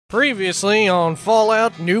Previously on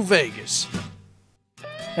Fallout New Vegas.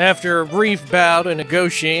 After a brief bout of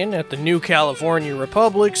negotiating at the New California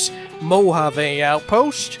Republic's Mojave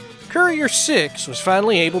outpost, Courier 6 was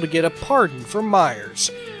finally able to get a pardon for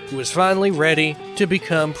Myers, who was finally ready to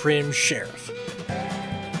become Prim Sheriff.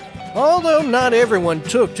 Although not everyone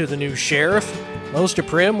took to the new sheriff, most of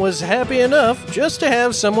Prim was happy enough just to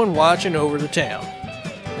have someone watching over the town.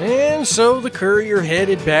 And so the courier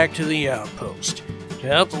headed back to the outpost to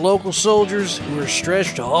help the local soldiers who were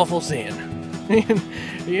stretched awful thin. And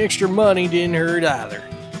the extra money didn't hurt either.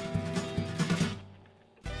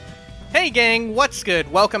 Hey gang, what's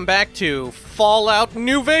good? Welcome back to Fallout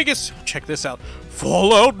New Vegas. Check this out.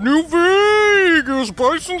 Fallout New Vegas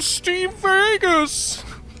by some Steve Vegas.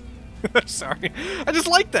 Sorry. I just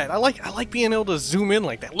like that. I like being able to zoom in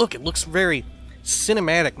like that. Look, it looks very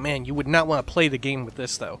cinematic. Man, you would not want to play the game with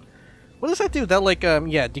this though. What does that do? That like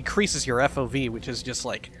decreases your FOV, which is just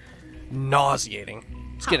like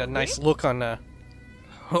nauseating. Let's get a nice look on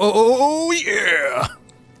oh yeah.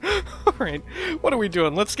 All right. What are we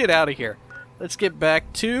doing? Let's get out of here. Let's get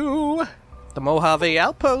back to the Mojave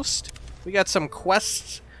outpost. We got some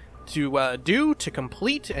quests to do, to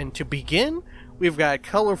complete, and to begin. We've got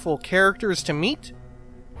colorful characters to meet.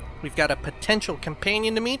 We've got a potential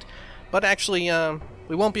companion to meet, but actually,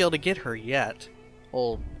 we won't be able to get her yet.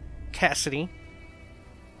 Old Cassidy.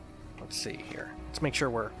 Let's see here. Let's make sure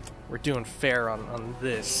we're doing fair on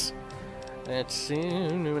this. Let's see.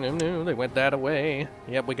 No. They went that away.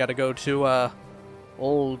 Yep, we got to go to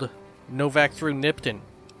old Novak through Nipton.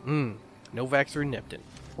 Novak through Nipton.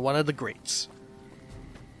 One of the greats.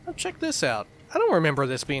 Oh, check this out. I don't remember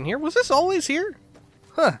this being here. Was this always here?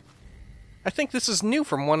 Huh. I think this is new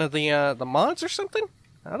from one of the mods or something?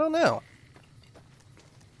 I don't know.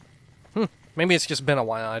 Maybe it's just been a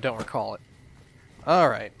while. I don't recall it.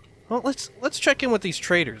 Alright. Well, let's check in with these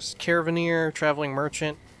traders. Caravaneer, traveling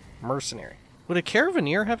merchant, mercenary. Would a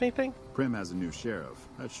caravaneer have anything? Prim has a new sheriff.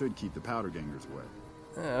 That should keep the powder gangers away.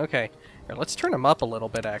 Okay. Here, let's turn them up a little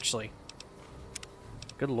bit, actually.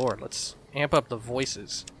 Good lord, let's amp up the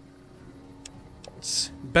voices.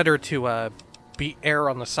 It's better to be err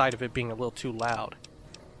on the side of it being a little too loud.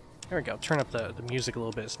 There we go. Turn up the music a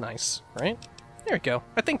little bit. It's nice, right? There we go.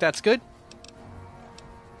 I think that's good.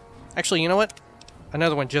 Actually, you know what?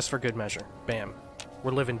 Another one just for good measure. Bam.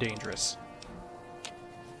 We're living dangerous.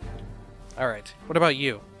 Alright. What about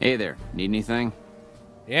you? Hey there. Need anything?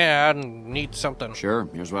 Yeah, I need something. Sure.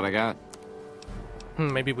 Here's what I got.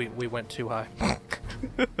 Maybe we went too high.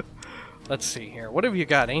 Let's see here. What have you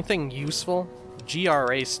got? Anything useful?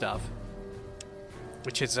 GRA stuff.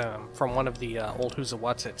 Which is from one of the old Who's a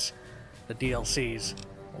What's It's. The DLCs.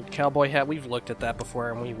 Old cowboy hat. We've looked at that before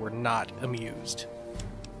and we were not amused.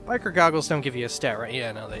 Biker goggles don't give you a stat, right?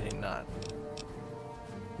 Yeah, no, they did not.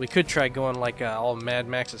 We could try going like all Mad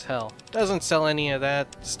Max as hell. Doesn't sell any of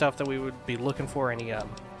that stuff that we would be looking for. Any,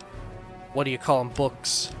 what do you call them?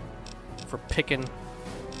 Books for picking.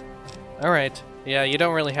 Alright. Yeah, you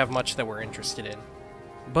don't really have much that we're interested in.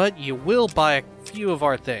 But you will buy a few of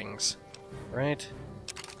our things. Right?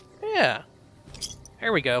 Yeah.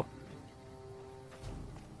 There we go.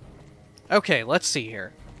 Okay, let's see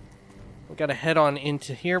here. We gotta head on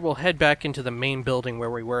into here. We'll head back into the main building where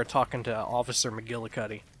we were talking to Officer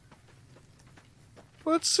McGillicuddy.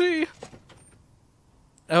 Let's see.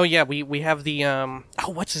 Oh yeah, we have the, oh,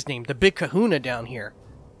 what's his name? The big kahuna down here.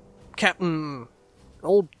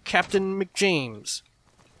 Old Captain McJames.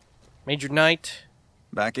 Major Knight.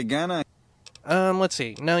 Back again, Let's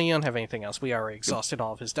see. No, you don't have anything else. We already exhausted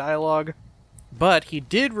all of his dialogue. But he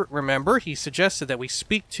did remember, he suggested that we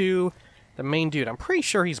speak to the main dude. I'm pretty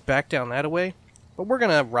sure he's back down that way, but we're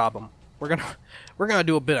gonna rob him. We're gonna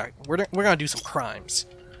do a bit of, we're gonna do some crimes.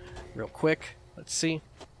 Real quick. Let's see.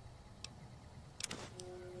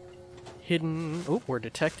 Hidden. Oh, we're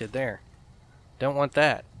detected there. Don't want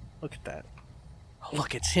that. Look at that. Oh,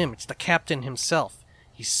 look, it's him. It's the captain himself.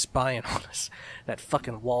 He's spying on us. That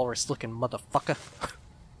fucking walrus-looking motherfucker.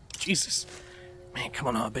 Jesus. Man,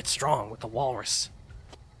 coming on a bit strong with the walrus.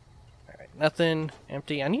 Alright, nothing.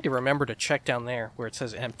 Empty. I need to remember to check down there where it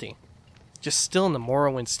says empty. Just still in the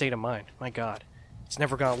Morrowind state of mind. My god. It's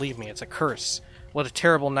never gonna leave me. It's a curse. What a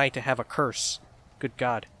terrible night to have a curse. Good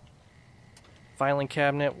god. Filing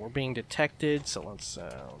cabinet. We're being detected, so let's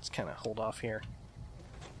kind of hold off here.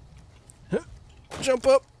 Jump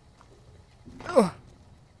up! Ugh.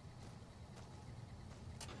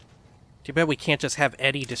 Too bad we can't just have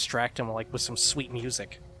Eddie distract him like with some sweet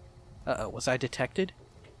music. Uh-oh, was I detected?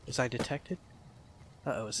 Was I detected?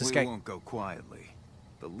 Uh-oh, is this guy... We won't go quietly.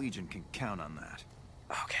 The Legion can count on that.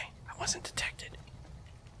 Okay, I wasn't detected.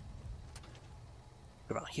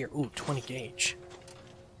 What about here? Ooh, 20 gauge.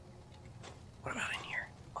 What about in here?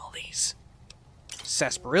 All these.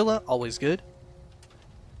 Sarsaparilla, always good.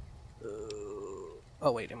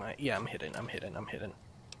 Oh wait, am I? Yeah, I'm hidden.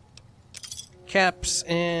 Caps,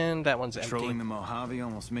 and that one's empty. Controlling the Mojave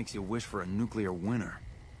almost makes you wish for a nuclear winter.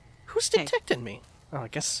 Who's detecting me? Oh, I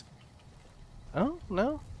guess... Oh,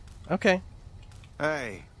 no? Okay.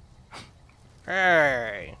 Hey.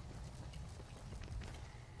 Hey.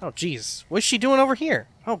 Oh, jeez. What's she doing over here?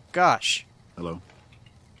 Oh, gosh. Hello?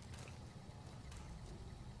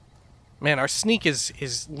 Man, our sneak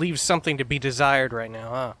leaves something to be desired right now,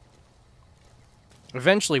 huh?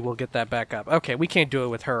 Eventually we'll get that back up. Okay, we can't do it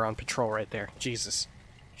with her on patrol right there. Jesus.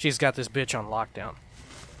 She's got this bitch on lockdown.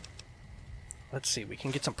 Let's see, we can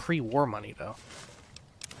get some pre-war money, though.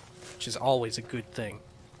 Which is always a good thing.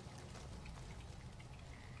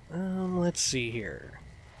 Let's see here.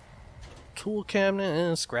 Tool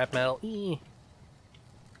cabinet, scrap metal, It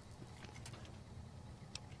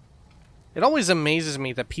always amazes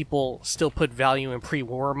me that people still put value in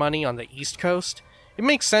pre-war money on the East Coast. It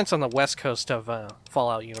makes sense on the West Coast of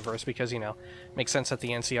Fallout universe because, you know, it makes sense that the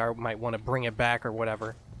NCR might want to bring it back or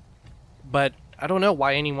whatever. But I don't know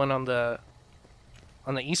why anyone on the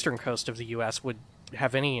eastern coast of the U.S. would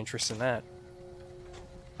have any interest in that.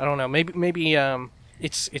 I don't know. Maybe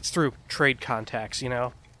it's through trade contacts, you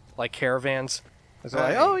know, like caravans. It's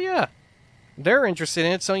like, oh yeah, they're interested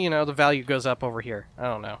in it, so you know the value goes up over here. I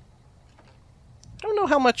don't know. I don't know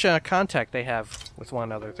how much contact they have with one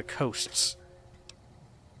another, the coasts.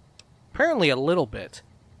 Apparently a little bit.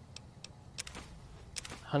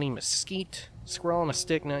 Honey mesquite. Squirrel on a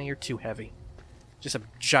stick? No, you're too heavy. Just a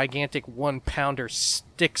gigantic 1-pounder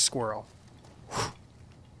stick squirrel. Whew.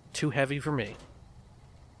 Too heavy for me.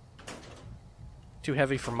 Too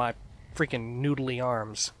heavy for my freaking noodly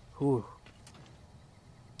arms. Ooh.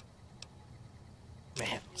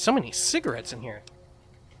 Man, so many cigarettes in here.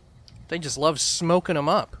 They just love smoking them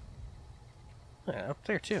up. Yeah, up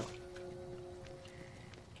there too.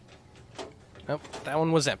 Nope, that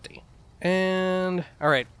one was empty. And,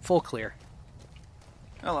 alright, full clear.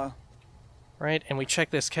 Hello. Right, and we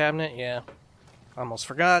check this cabinet, yeah. Almost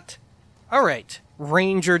forgot. Alright,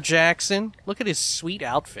 Ranger Jackson. Look at his sweet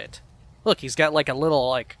outfit. Look, he's got like a little,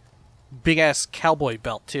 like, big-ass cowboy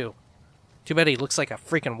belt, too. Too bad he looks like a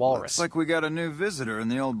freaking walrus. Looks like we got a new visitor in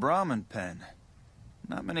the old Brahmin pen.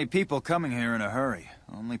 Not many people coming here in a hurry,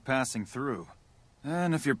 only passing through.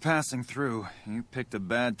 And if you're passing through, you picked a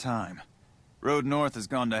bad time. Road north has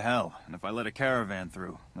gone to hell, and if I let a caravan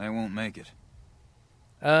through, they won't make it.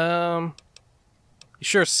 You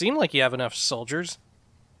sure seem like you have enough soldiers.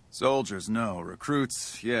 Soldiers, no.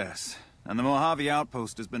 Recruits, yes. And the Mojave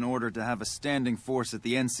outpost has been ordered to have a standing force at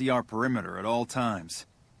the NCR perimeter at all times.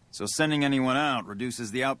 So sending anyone out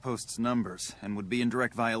reduces the outpost's numbers, and would be in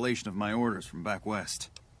direct violation of my orders from back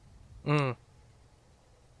west.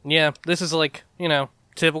 Yeah, this is like, you know,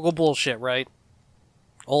 typical bullshit, right?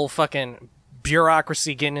 Old fucking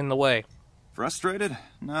bureaucracy getting in the way. Frustrated?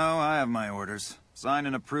 No, I have my orders. Signed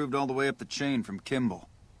and approved all the way up the chain from Kimball.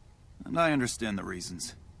 And I understand the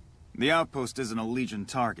reasons. The outpost isn't a Legion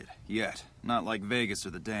target, yet. Not like Vegas or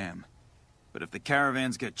the Dam. But if the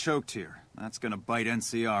caravans get choked here, that's gonna bite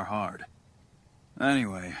NCR hard.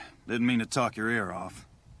 Anyway, didn't mean to talk your ear off.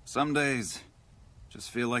 Some days,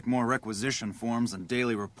 just feel like more requisition forms and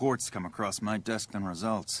daily reports come across my desk than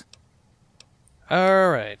results.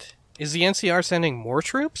 Alright. Is the NCR sending more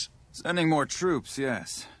troops? Sending more troops,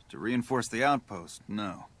 yes. To reinforce the outpost,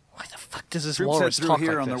 no. Why the fuck does this Troops head walrus through talk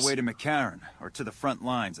here like on this? their way to McCarran, or to the front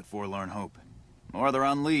lines at Forlorn Hope. Or they're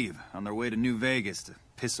on leave, on their way to New Vegas to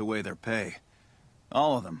piss away their pay.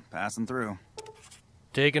 All of them, passing through.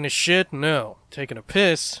 Taking a shit? No. Taking a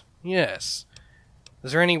piss? Yes.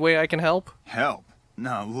 Is there any way I can help? Help?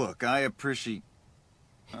 No, look, I appreciate...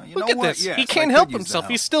 you Look know at what? this. Yes, He can't I help could use the himself.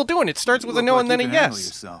 help. He's still doing it. Starts with a Look no like and then you a can handle yes.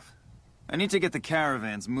 yourself. I need to get the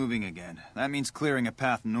caravans moving again. That means clearing a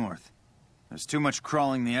path north. There's too much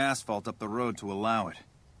crawling the asphalt up the road to allow it.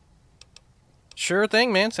 Sure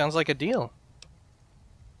thing, man. Sounds like a deal.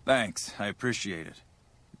 Thanks, I appreciate it.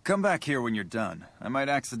 Come back here when you're done. I might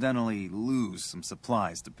accidentally lose some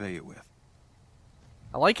supplies to pay you with.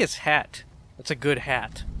 I like his hat. That's a good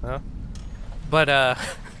hat, huh? But,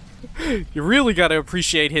 you really gotta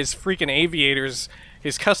appreciate his freaking aviators,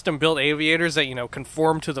 his custom-built aviators that, you know,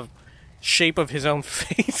 conform to the shape of his own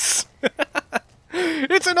face.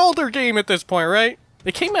 It's an older game at this point, right?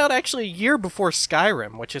 It came out actually a year before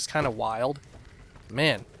Skyrim, which is kind of wild.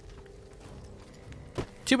 Man.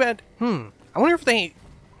 Too bad. I wonder if they...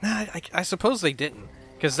 Nah, I suppose they didn't.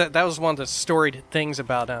 Because that was one of the storied things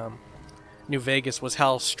about New Vegas was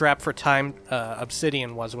how strapped for time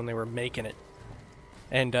Obsidian was when they were making it.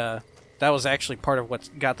 And that was actually part of what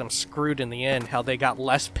got them screwed in the end, how they got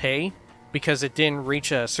less pay because it didn't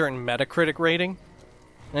reach a certain Metacritic rating.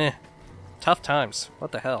 Tough times.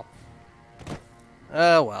 What the hell?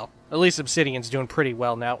 Oh well. At least Obsidian's doing pretty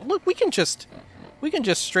well now. Look, we can just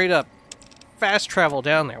straight up fast travel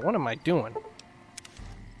down there. What am I doing?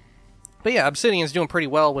 But yeah, Obsidian's doing pretty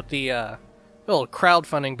well with the little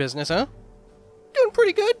crowdfunding business, huh? Doing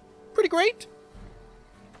pretty good. Pretty great.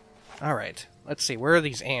 Alright, let's see. Where are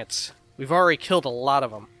these ants? We've already killed a lot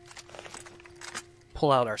of them.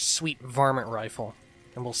 Pull out our sweet varmint rifle,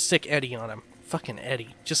 and we'll sick Eddie on him. Fucking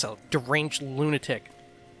Eddie. Just a deranged lunatic.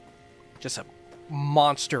 Just a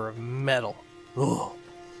monster of metal. Ugh.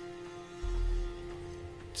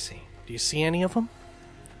 Let's see. Do you see any of them?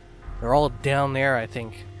 They're all down there, I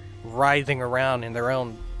think, writhing around in their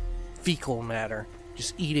own fecal matter,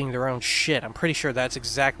 just eating their own shit. I'm pretty sure that's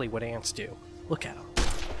exactly what ants do. Look at them.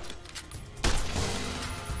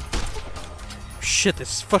 Shit,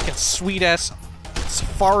 this fucking sweet-ass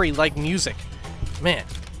safari-like music. Man.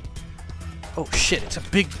 Oh shit, it's a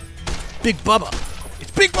Big Bubba.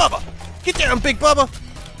 It's Big Bubba! Get down, Big Bubba!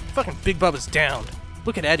 Fucking Big Bubba's downed.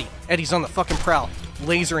 Look at Eddie. Eddie's on the fucking prowl,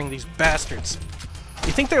 lasering these bastards.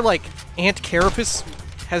 You think they're like Ant Carapace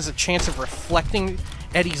has a chance of reflecting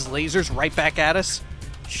Eddie's lasers right back at us?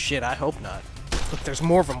 Shit, I hope not. Look, there's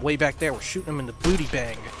more of them way back there. We're shooting them in the booty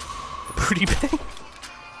bang. The booty bang?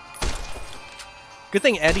 Good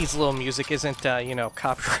thing Eddie's little music isn't, you know,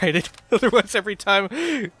 copyrighted. Otherwise, every time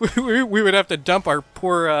we would have to dump our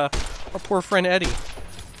poor friend Eddie.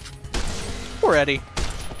 Poor Eddie.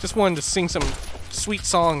 Just wanted to sing some sweet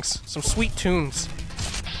songs, some sweet tunes.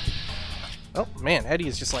 Oh man, Eddie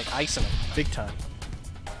is just like icing him, big time.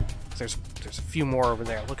 There's a few more over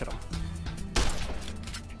there. Look at them.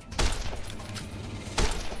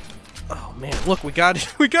 Oh man, look, we got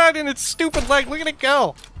it in its stupid leg. Look at it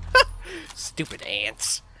go. Stupid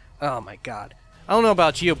ants. Oh my god. I don't know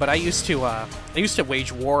about you, but I used to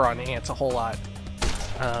wage war on ants a whole lot.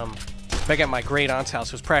 Back at my great aunt's house,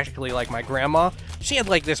 it was practically like my grandma. She had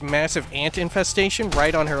like this massive ant infestation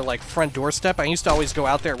right on her like front doorstep. I used to always go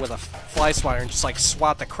out there with a fly swatter and just like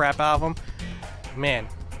swat the crap out of them. Man,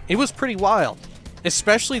 it was pretty wild.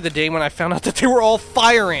 Especially the day when I found out that they were all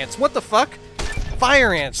fire ants. What the fuck?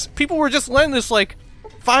 Fire ants. People were just letting this like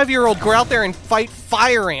 5-year-old go out there and fight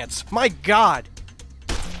fire ants. My god.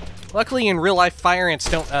 Luckily in real life fire ants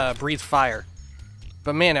don't breathe fire.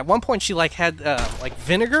 But man, at one point she like had like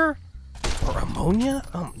vinegar or ammonia?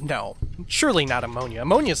 No. Surely not ammonia.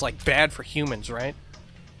 Ammonia is like bad for humans, right?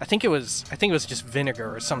 I think it was just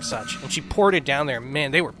vinegar or some such. And she poured it down there.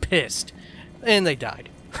 Man, they were pissed. And they died.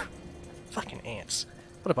 Fucking ants.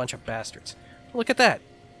 What a bunch of bastards. Look at that.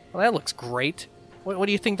 Well, that looks great. What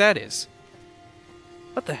do you think that is?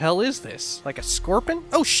 What the hell is this? Like a scorpion?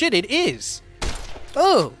 Oh shit, it is!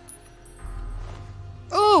 Oh!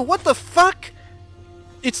 Oh, what the fuck?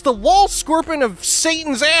 It's the wall scorpion of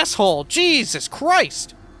Satan's asshole! Jesus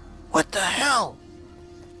Christ! What the hell?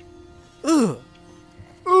 Ugh.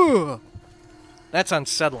 Ugh. That's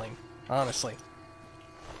unsettling, honestly.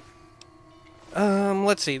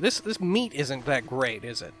 Let's see. This meat isn't that great,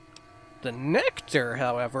 is it? The nectar,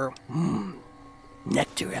 however...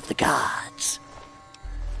 Nectar of the gods.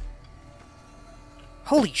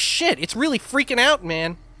 Holy shit, it's really freaking out,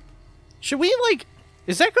 man. Should we, like...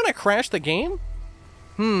 Is that gonna crash the game?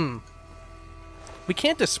 We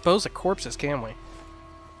can't dispose of corpses, can we?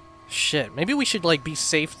 Shit, maybe we should, like, be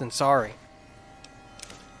safe than sorry.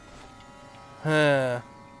 I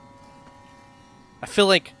feel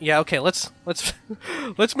like... Yeah, okay, let's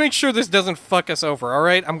let's make sure this doesn't fuck us over,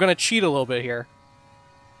 alright? I'm gonna cheat a little bit here.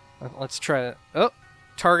 Let's try it. Oh,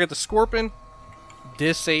 target the scorpion.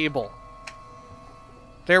 Disable.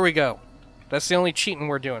 There we go. That's the only cheating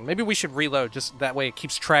we're doing. Maybe we should reload, just that way it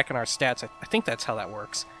keeps tracking our stats. I think that's how that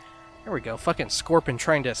works. There we go. Fucking Scorpion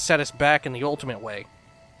trying to set us back in the ultimate way.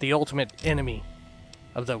 The ultimate enemy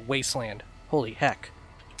of the Wasteland. Holy heck.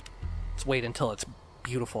 Let's wait until it's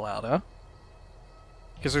beautiful out, huh?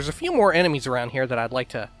 Because there's a few more enemies around here that I'd like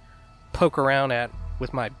to poke around at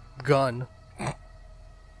with my gun.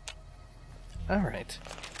 Alright.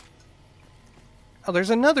 Oh,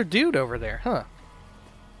 there's another dude over there, huh?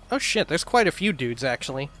 Oh shit, there's quite a few dudes,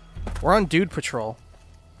 actually. We're on dude patrol.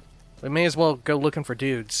 We may as well go looking for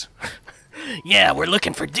dudes. Yeah, we're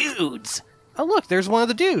looking for dudes! Oh look, there's one of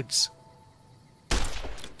the dudes! Oh,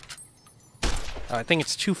 I think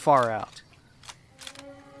it's too far out.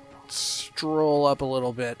 Let's stroll up a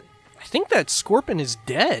little bit. I think that scorpion is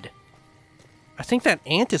dead. I think that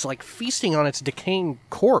ant is like feasting on its decaying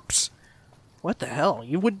corpse. What the hell?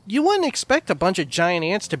 You wouldn't expect a bunch of giant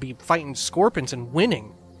ants to be fighting scorpions and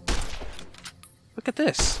winning. Look at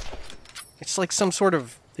this. It's like some sort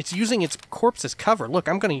of... It's using its corpse as cover. Look,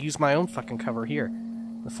 I'm gonna use my own fucking cover here.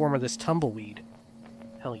 In the form of this tumbleweed.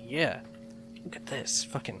 Hell yeah. Look at this.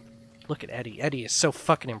 Fucking... Look at Eddie. Eddie is so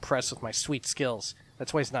fucking impressed with my sweet skills.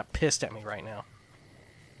 That's why he's not pissed at me right now.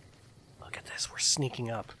 Look at this. We're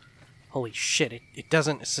sneaking up. Holy shit. It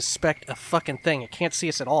doesn't suspect a fucking thing. It can't see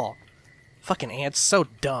us at all. Fucking ants. So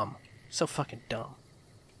dumb. So fucking dumb.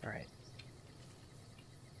 Alright.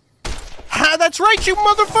 Ha! That's right, you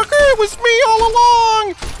motherfucker! It was me all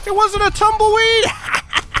along! It wasn't a tumbleweed!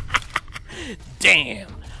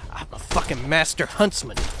 Damn! I'm a fucking master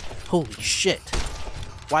huntsman. Holy shit.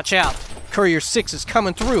 Watch out. Courier 6 is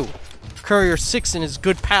coming through. Courier 6 and his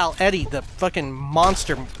good pal Eddie, the fucking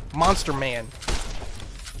monster man.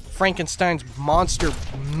 Frankenstein's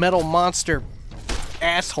metal monster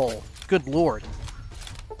asshole. Good lord.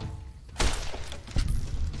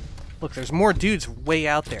 Look, there's more dudes way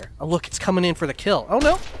out there. Oh, look, it's coming in for the kill. Oh,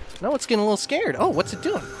 no. No, it's getting a little scared. Oh, what's it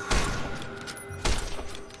doing?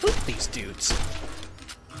 Look at these dudes.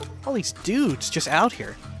 All these dudes just out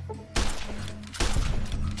here.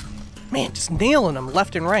 Man, just nailing them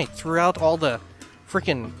left and right throughout all the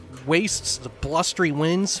freaking wastes, the blustery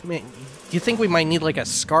winds. Man, you think we might need like a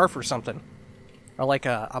scarf or something? Or like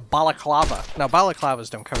a balaclava. Now, balaclavas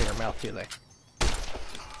don't cover your mouth, do they?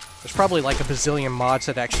 There's probably like a bazillion mods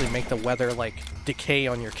that actually make the weather like decay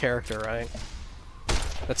on your character, right?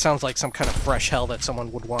 That sounds like some kind of fresh hell that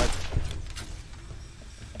someone would want.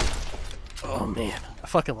 Oh man, I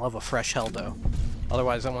fucking love a fresh hell though.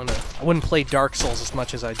 Otherwise I wouldn't play Dark Souls as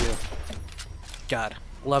much as I do. God,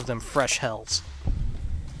 love them fresh hells.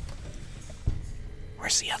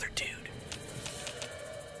 Where's the other dude?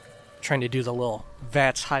 Trying to do the little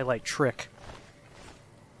VATS highlight trick.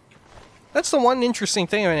 That's the one interesting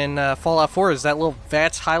thing in Fallout 4 is that little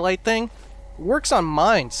VATS highlight thing. It works on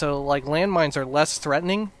mines, so like landmines are less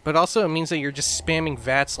threatening, but also it means that you're just spamming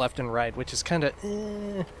VATS left and right, which is kind of,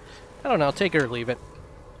 I don't know, take it or leave it.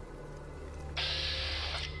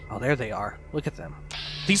 Oh, there they are. Look at them.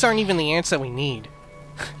 These aren't even the ants that we need.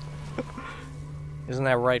 Isn't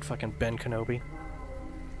that right, fucking Ben Kenobi?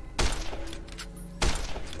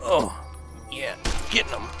 Oh, yeah,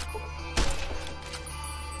 getting them.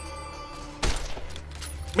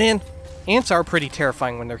 Man, ants are pretty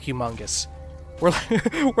terrifying when they're humongous.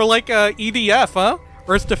 We're like EDF, huh?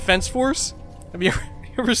 Earth Defense Force? Have you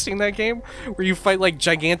ever seen that game? Where you fight like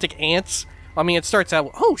gigantic ants? I mean, it starts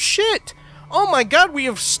out, oh shit! Oh my god, we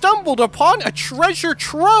have stumbled upon a treasure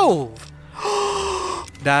trove!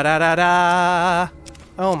 Da da da da!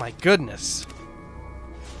 Oh my goodness.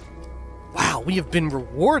 Wow, we have been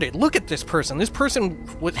rewarded. Look at this person. This person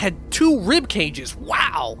had 2 rib cages.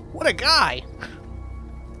 Wow, what a guy.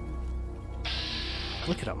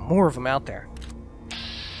 Look at them, more of them out there.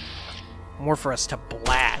 More for us to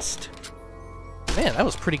blast. Man, that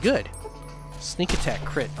was pretty good. Sneak attack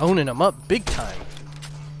crit, owning them up big time.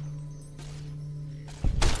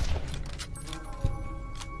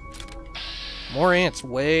 More ants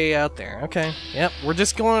way out there. Okay, yep, we're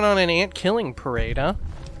just going on an ant killing parade, huh?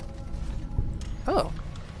 Oh.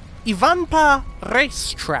 Ivanpa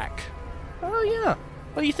Racetrack. Oh, yeah.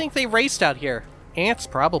 What do you think they raced out here? Ants,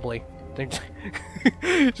 probably. They're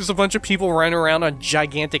just a bunch of people running around on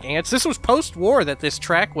gigantic ants. This was post-war that this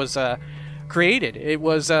track was created. It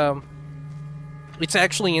was, it's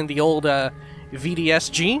actually in the old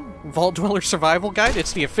VDSG, Vault Dweller Survival Guide.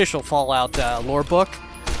 It's the official Fallout lore book,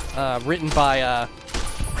 written by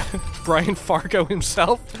Brian Fargo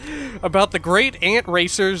himself, about the great ant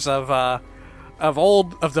racers of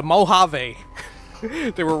the Mojave.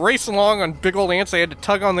 They were racing along on big old ants. They had to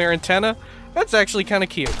tug on their antenna. That's actually kind of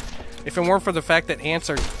cute. If it weren't for the fact that ants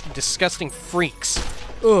are disgusting freaks.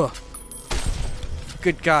 Ugh.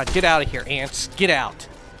 Good God, get out of here, ants. Get out.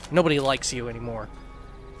 Nobody likes you anymore.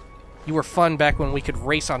 You were fun back when we could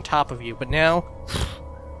race on top of you, but now...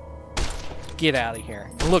 Get out of here.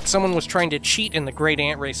 And look, someone was trying to cheat in the Great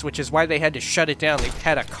Ant Race, which is why they had to shut it down. They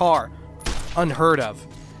had a car. Unheard of.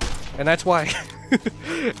 And that's why...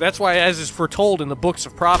 that's why, as is foretold in the books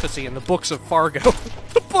of prophecy and the books of Fargo...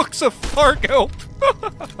 the books of Fargo!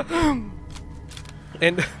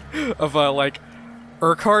 And of, like,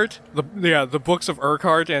 Urquhart? The books of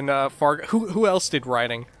Urquhart and, Fargo... Who else did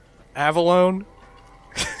writing? Avalon?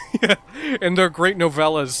 Yeah, and their great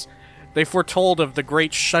novellas. They foretold of the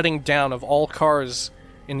great shutting down of all cars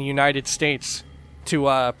in the United States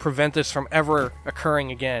to, prevent this from ever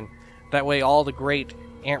occurring again. That way all the great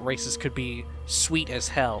ant races could be sweet as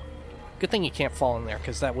hell. Good thing you can't fall in there,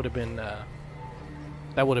 because that would have been,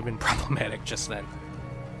 That would have been problematic just then.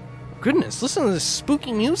 Goodness, listen to this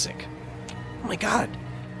spooky music. Oh my god.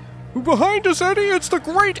 Behind us, Eddie, it's the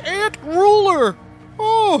great ant ruler!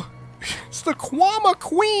 Oh, it's the Kwama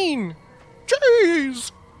Queen!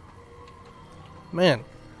 Jeez! Man.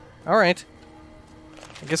 Alright.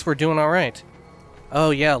 I guess we're doing alright.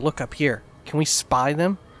 Oh yeah, look up here. Can we spy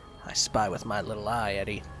them? I spy with my little eye,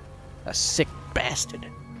 Eddie. A sick bastard.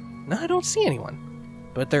 No, I don't see anyone.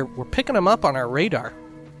 But we're picking them up on our radar.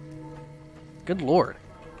 Good lord.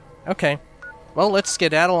 Okay. Well, let's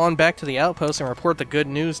skedaddle on back to the outpost and report the good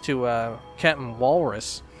news to Captain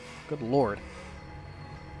Walrus. Good lord.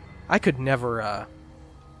 I could never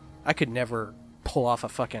pull off a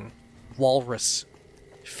fucking walrus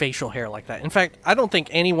facial hair like that. In fact, I don't think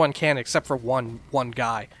anyone can except for one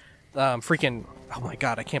guy. Freaking, oh my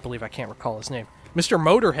god, I can't believe I can't recall his name. Mr.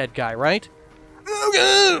 Motorhead guy, right? Oh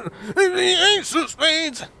god, the ace of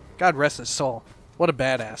spades. God rest his soul. What a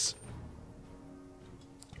badass.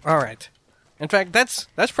 Alright. In fact, that's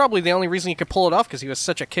probably the only reason he could pull it off, because he was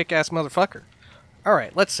such a kick-ass motherfucker.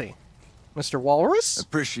 Alright, let's see. Mr. Walrus?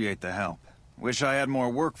 Appreciate the help. Wish I had more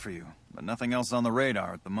work for you, but nothing else on the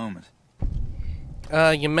radar at the moment.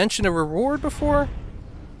 You mentioned a reward before?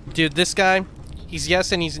 Dude, this guy, he's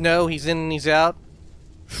yes and he's no, he's in and he's out.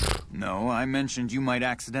 No, I mentioned you might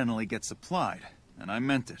accidentally get supplied, and I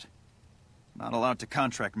meant it. Not allowed to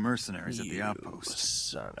contract mercenaries at the outpost.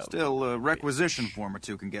 Still, a requisition form or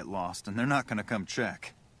two can get lost, and they're not gonna come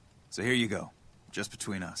check. So here you go, just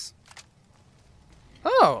between us.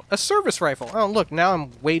 Oh, a service rifle. Oh, look, now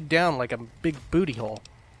I'm weighed down like a big booty hole.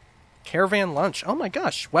 Caravan lunch. Oh my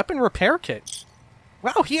gosh, weapon repair kit.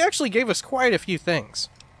 Wow, he actually gave us quite a few things.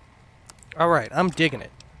 Alright, I'm digging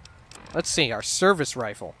it. Let's see, our service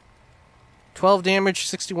rifle. 12 damage,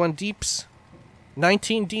 61 deeps,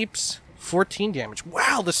 19 deeps, 14 damage.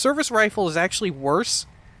 Wow, the service rifle is actually worse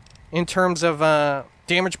in terms of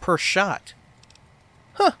damage per shot.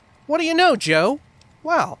 Huh, what do you know, Joe?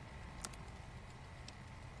 Wow.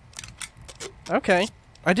 Okay,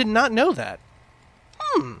 I did not know that.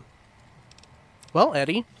 Well,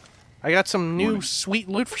 Eddie, I got some new sweet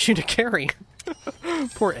loot for you to carry.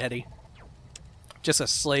 Poor Eddie. Just a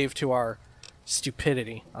slave to our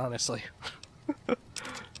stupidity, honestly.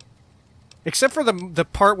 Except for the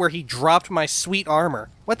part where he dropped my sweet armor.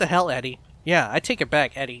 What the hell, Eddie? Yeah, I take it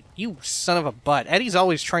back, Eddie. You son of a butt. Eddie's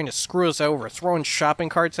always trying to screw us over, throwing shopping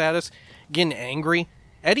carts at us, getting angry.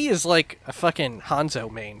 Eddie is like a fucking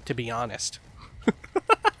Hanzo main, to be honest.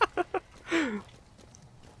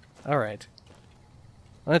 Alright.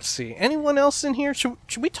 Let's see. Anyone else in here? Should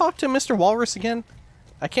we talk to Mr. Walrus again?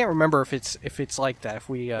 I can't remember if it's like that. If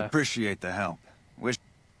we Appreciate the help. Wish.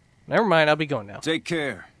 Never mind, I'll be going now. Take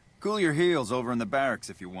care. Cool your heels over in the barracks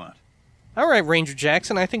if you want. Alright, Ranger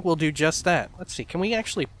Jackson, I think we'll do just that. Let's see, can we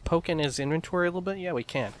actually poke in his inventory a little bit? Yeah, we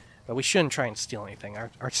can. But we shouldn't try and steal anything.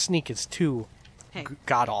 Our sneak is too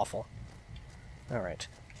god-awful. Alright.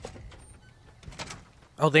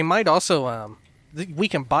 Oh, they might also, we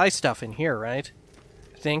can buy stuff in here, right?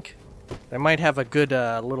 I think. They might have a good,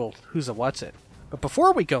 little who's-a-what's-it. But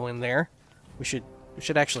before we go in there, we should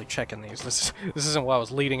actually check in these. This isn't what I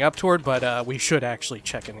was leading up toward, but we should actually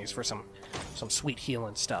check in these for some sweet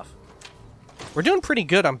healing stuff. We're doing pretty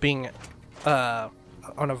good on being on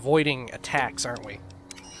avoiding attacks, aren't we?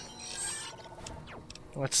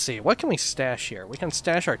 Let's see. What can we stash here? We can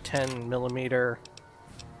stash our 10mm.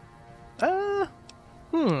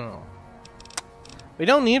 We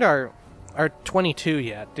don't need our 22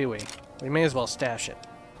 yet, do we? We may as well stash it.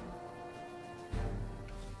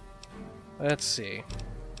 Let's see.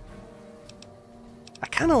 I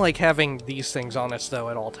kind of like having these things on us, though,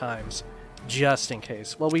 at all times. Just in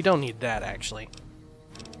case. Well, we don't need that, actually.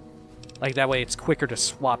 Like, that way it's quicker to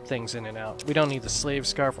swap things in and out. We don't need the slave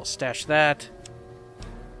scarf. We'll stash that.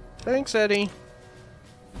 Thanks, Eddie.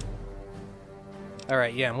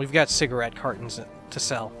 Alright, yeah, and we've got cigarette cartons to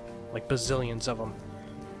sell. Like, bazillions of them.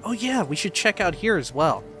 Oh, yeah, we should check out here as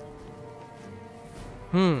well.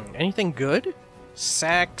 Anything good?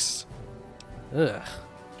 Sacks... Ugh.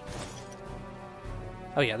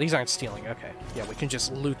 Oh yeah, these aren't stealing. Okay. Yeah, we can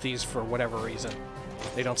just loot these for whatever reason.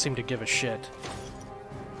 They don't seem to give a shit.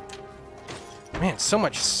 Man, so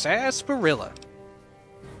much sarsaparilla.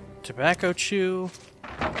 Tobacco chew.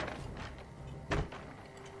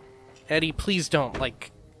 Eddie, please don't,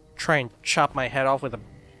 like, try and chop my head off with a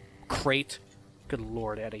crate. Good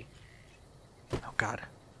lord, Eddie. Oh god.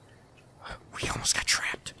 We almost got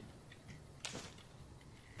trapped.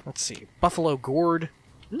 Let's see. Buffalo gourd.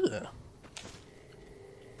 Ugh.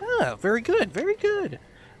 Ah, very good, very good.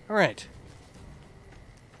 Alright.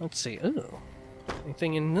 Let's see. Ooh.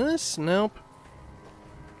 Anything in this? Nope.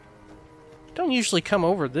 Don't usually come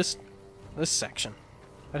over this section.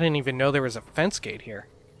 I didn't even know there was a fence gate here.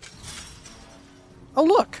 Oh,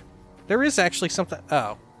 look! There is actually something...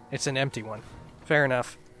 Oh, it's an empty one. Fair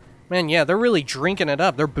enough. Man, yeah, they're really drinking it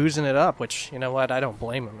up. They're boozing it up, which, you know what? I don't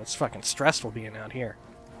blame them. It's fucking stressful being out here.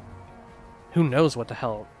 Who knows what the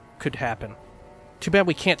hell could happen. Too bad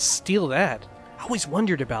we can't steal that. I always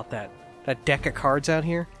wondered about that. That deck of cards out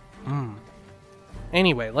here.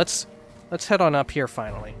 Anyway, let's head on up here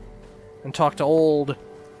finally. And talk to old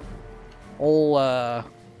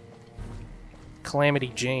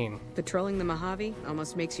Calamity Jane. Patrolling the Mojave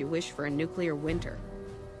almost makes you wish for a nuclear winter.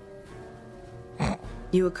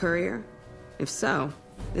 You a courier? If so,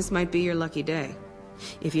 this might be your lucky day.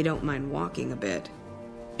 If you don't mind walking a bit.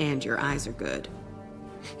 And your eyes are good.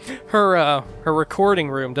 Her recording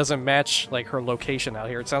room doesn't match, like, her location out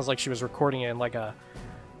here. It sounds like she was recording in, like a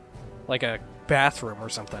bathroom or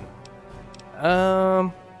something.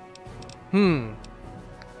 Yeah,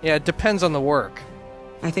 it depends on the work.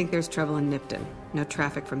 I think there's trouble in Nipton. No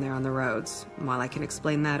traffic from there on the roads. And while I can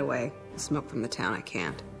explain that away, the smoke from the town I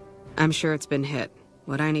can't. I'm sure it's been hit.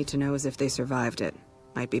 What I need to know is if they survived it.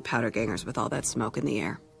 Might be powder gangers with all that smoke in the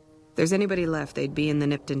air. If there's anybody left, they'd be in the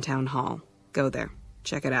Nipton Town Hall. Go there.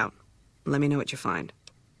 Check it out. Let me know what you find.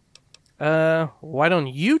 Why don't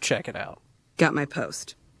you check it out? Got my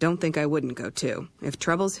post. Don't think I wouldn't go too. If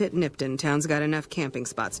troubles hit Nipton, town's got enough camping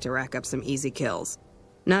spots to rack up some easy kills.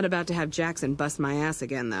 Not about to have Jackson bust my ass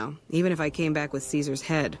again, though. Even if I came back with Caesar's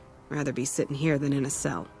head. Rather be sitting here than in a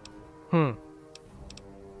cell.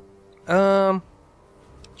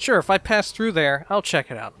 Sure, if I pass through there, I'll check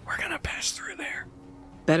it out. We're gonna pass through there.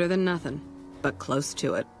 Better than nothing, but close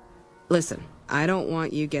to it. Listen, I don't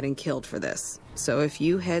want you getting killed for this. So if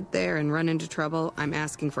you head there and run into trouble, I'm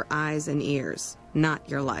asking for eyes and ears, not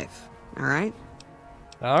your life. Alright?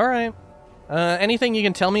 Alright. Anything you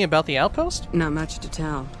can tell me about the outpost? Not much to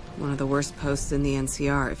tell. One of the worst posts in the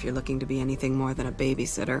NCR if you're looking to be anything more than a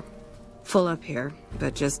babysitter. Full up here,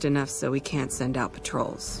 but just enough so we can't send out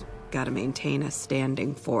patrols. Gotta maintain a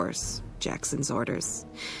standing force. Jackson's orders.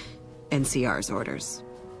 NCR's orders.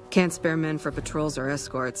 Can't spare men for patrols or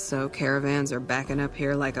escorts, so caravans are backing up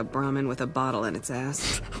here like a Brahmin with a bottle in its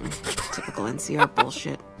ass. Typical NCR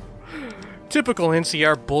bullshit. Typical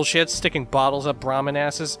NCR bullshit, sticking bottles up Brahmin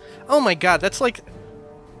asses. Oh my god, that's like...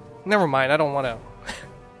 Never mind, I don't want to...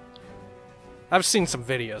 I've seen some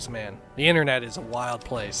videos, man. The internet is a wild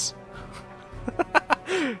place.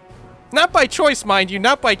 Not by choice, mind you,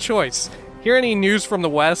 not by choice. Hear any news from the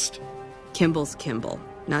West? Kimball's Kimball.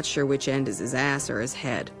 Not sure which end is his ass or his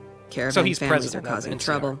head. Caravan So he's families are president of causing NCR.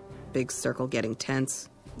 trouble. Big circle getting tense.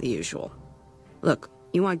 The usual. Look,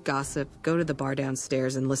 you want gossip, go to the bar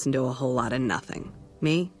downstairs and listen to a whole lot of nothing.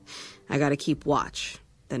 Me? I gotta keep watch,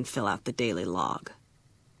 then fill out the daily log.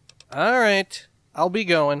 Alright, I'll be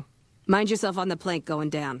going. Mind yourself on the plank going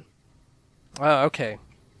down. Oh, okay.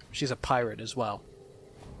 She's a pirate as well.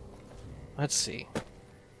 Let's see.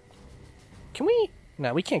 Can we...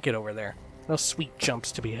 No, we can't get over there. No sweet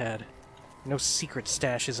jumps to be had. No secret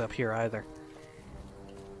stashes up here either.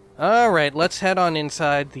 Alright, let's head on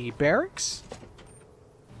inside the barracks.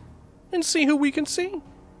 And see who we can see.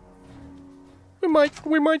 We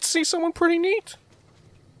might see someone pretty neat.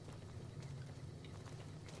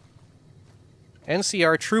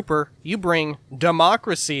 NCR trooper, you bring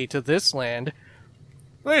democracy to this land.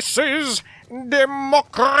 This is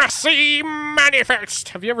Democracy Manifest.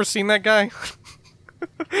 Have you ever seen that guy?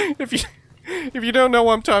 If you don't know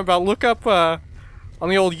what I'm talking about, look up on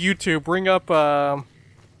the old YouTube. Bring up oh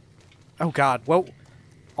god, what?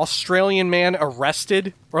 Australian man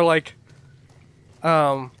arrested, or like,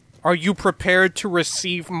 are you prepared to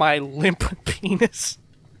receive my limp penis?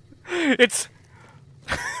 It's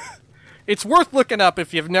worth looking up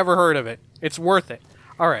if you've never heard of it. It's worth it.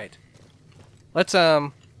 All right, let's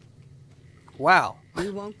wow. We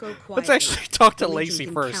won't go quietly. Let's actually talk to The Legion Lacey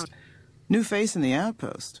can first. count. New face in the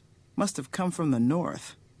outpost. Must have come from the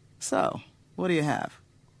north. So, what do you have?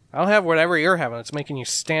 I'll have whatever you're having. It's making you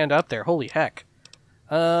stand up there. Holy heck.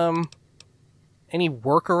 Any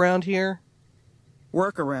work around here?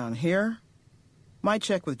 Work around here? Might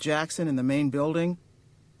check with Jackson in the main building,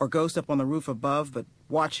 or Ghost up on the roof above, but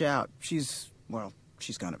watch out. She's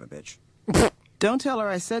kind of a bitch. Don't tell her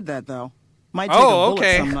I said that, though. Might take a bullet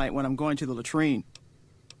okay. some night when I'm going to the latrine.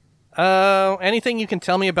 Anything you can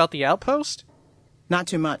tell me about the outpost? Not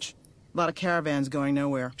too much. A lot of caravans going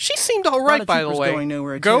nowhere. She seemed all A lot right, of by the troopers way. going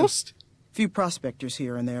nowhere, too. Ghost? Few prospectors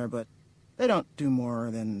here and there, but they don't do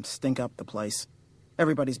more than stink up the place.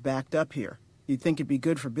 Everybody's backed up here. You'd think it'd be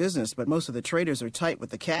good for business, but most of the traders are tight with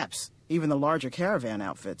the caps, even the larger caravan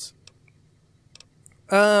outfits.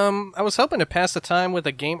 I was hoping to pass the time with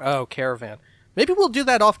a game... Oh, Caravan. Maybe we'll do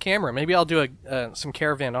that off camera. Maybe I'll do some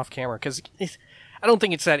Caravan off camera, because I don't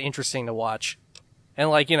think it's that interesting to watch. And,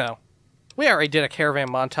 like, you know, we already did a Caravan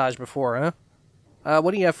montage before, huh?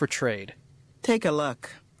 What do you have for trade? Take a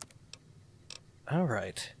look.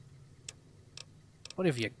 Alright. What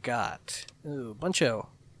have you got? Ooh, a bunch of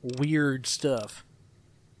weird stuff.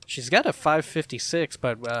 She's got a 556,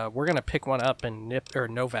 but we're gonna pick one up in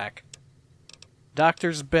Novak.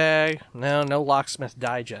 Doctor's bag. No Locksmith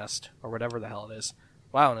Digest, or whatever the hell it is.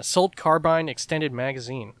 Wow, an Assault Carbine extended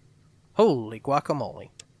magazine. Holy guacamole.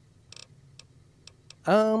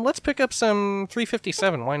 Let's pick up some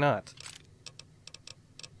 357, why not?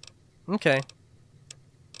 Okay.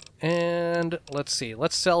 And, let's see,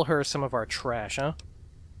 let's sell her some of our trash, huh?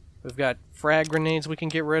 We've got frag grenades we can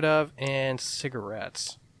get rid of, and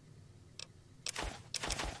cigarettes.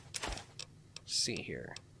 Let's see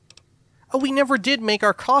here. Oh, we never did make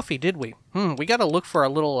our coffee, did we? We gotta look for our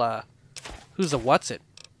little, who's a what's-it?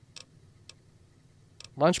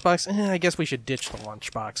 Lunchbox? I guess we should ditch the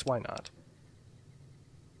lunchbox, why not?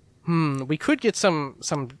 We could get some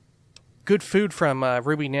good food from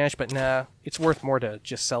Ruby Nash, but nah, it's worth more to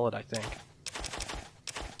just sell it, I think.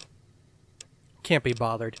 Can't be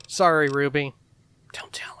bothered. Sorry, Ruby.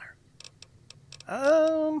 Don't tell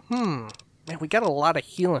her. Man, we got a lot of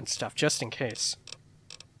healing stuff, just in case.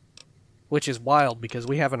 Which is wild, because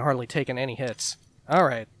we haven't hardly taken any hits.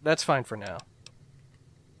 Alright, that's fine for now.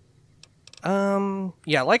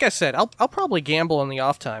 Yeah, like I said, I'll probably gamble in the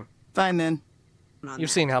off time. Fine, then.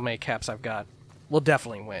 You've seen how many caps I've got. We'll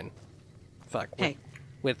definitely win. Fuck. Hey.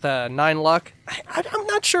 With 9 luck. I'm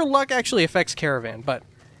not sure luck actually affects Caravan, but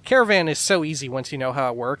Caravan is so easy once you know how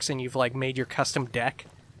it works and you've, like, made your custom deck.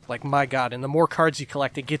 Like, my god, and the more cards you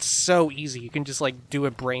collect, it gets so easy. You can just, like, do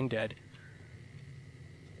it brain dead.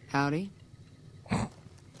 Howdy.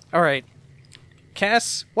 Alright.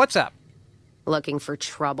 Cass, what's up? Looking for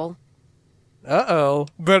trouble? Uh-oh.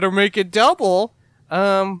 Better make it double.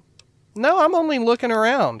 No, I'm only looking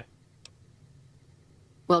around.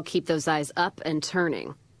 Well, keep those eyes up and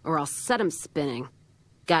turning, or I'll set 'em spinning.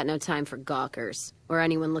 Got no time for gawkers, or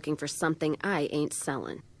anyone looking for something I ain't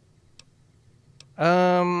selling.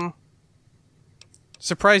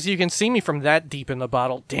 Surprised you can see me from that deep in the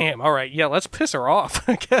bottle. Damn, alright, yeah, let's piss her off,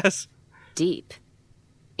 I guess. Deep.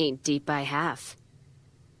 Ain't deep by half.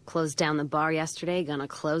 Closed down the bar yesterday, gonna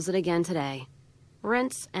close it again today.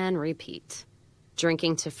 Rinse and repeat.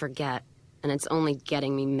 Drinking to forget, and it's only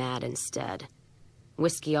getting me mad instead.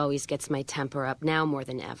 Whiskey always gets my temper up, now more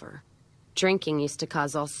than ever. Drinking used to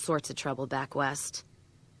cause all sorts of trouble back west.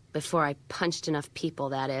 Before I punched enough people,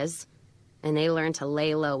 that is. And they learned to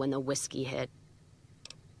lay low when the whiskey hit.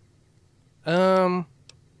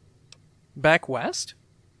 Back west?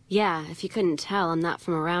 Yeah, if you couldn't tell, I'm not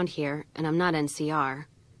from around here, and I'm not NCR.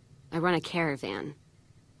 I run a caravan.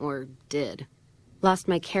 Or did. Lost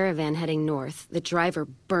my caravan heading north. The driver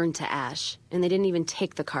burned to ash. And they didn't even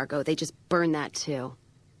take the cargo, they just burned that too.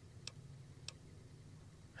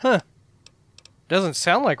 Huh. Doesn't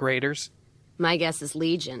sound like raiders. My guess is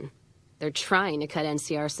Legion. They're trying to cut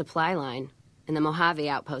NCR's supply line. And the Mojave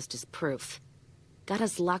outpost is proof. Got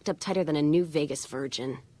us locked up tighter than a New Vegas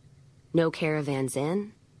virgin. No caravans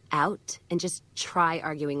in, out, and just try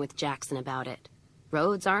arguing with Jackson about it.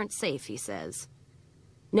 Roads aren't safe, he says.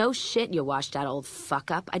 No shit, you washed out old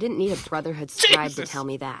fuck-up. I didn't need a Brotherhood scribe to tell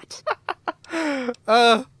me that.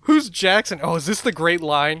 Who's Jackson? Oh, is this the great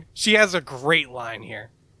line? She has a great line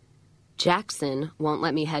here. Jackson won't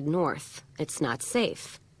let me head north. It's not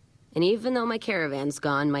safe. And even though my caravan's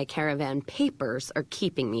gone, my caravan papers are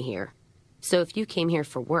keeping me here. So if you came here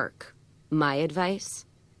for work, my advice,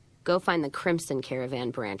 go find the Crimson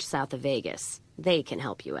Caravan branch south of Vegas. They can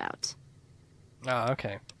help you out. Oh,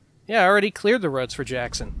 okay. Yeah, I already cleared the roads for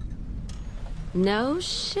Jackson. No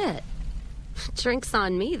shit. Drinks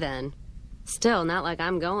on me, then. Still, not like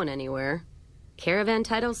I'm going anywhere. Caravan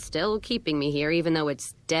title's still keeping me here, even though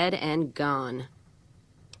it's dead and gone.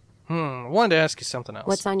 Wanted to ask you something else.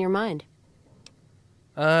 What's on your mind?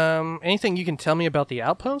 Anything you can tell me about the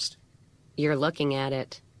outpost? You're looking at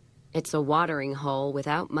it. It's a watering hole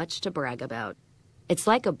without much to brag about. It's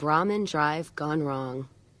like a Brahmin drive gone wrong.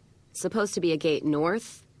 Supposed to be a gate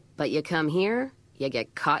north, but you come here, you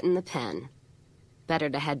get caught in the pen. Better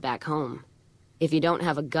to head back home. If you don't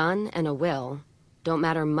have a gun and a will, don't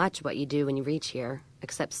matter much what you do when you reach here,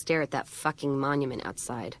 except stare at that fucking monument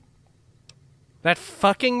outside. That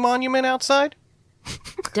fucking monument outside?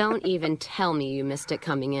 Don't even tell me you missed it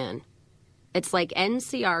coming in. It's like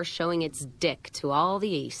NCR showing its dick to all the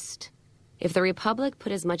east. If the Republic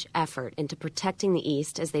put as much effort into protecting the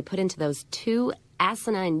East as they put into those two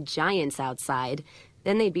asinine giants outside,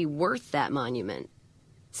 then they'd be worth that monument.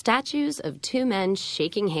 Statues of two men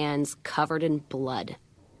shaking hands covered in blood.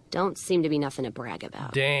 Don't seem to be nothing to brag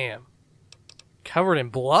about. Damn. Covered in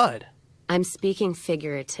blood? I'm speaking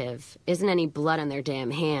figurative. Isn't any blood on their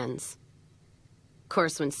damn hands. Of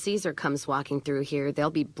course, when Caesar comes walking through here, there'll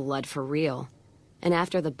be blood for real. And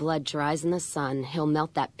after the blood dries in the sun, he'll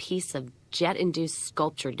melt that piece of jet-induced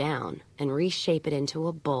sculpture down and reshape it into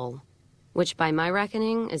a bull, which by my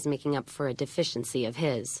reckoning is making up for a deficiency of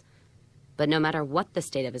his. But no matter what the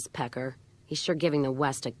state of his pecker, he's sure giving the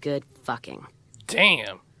West a good fucking.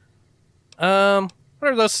 Damn.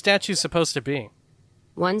 What are those statues supposed to be?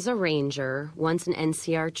 One's a ranger, one's an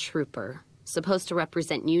NCR trooper, supposed to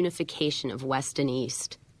represent unification of West and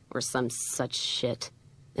East, or some such shit.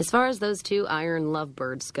 As far as those two iron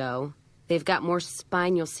lovebirds go, they've got more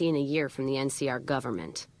spine you'll see in a year from the NCR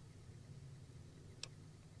government.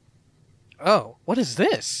 Oh, what is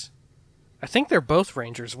this? I think they're both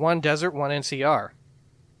Rangers. One desert, one NCR.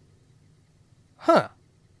 Huh.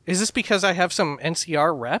 Is this because I have some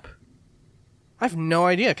NCR rep? I have no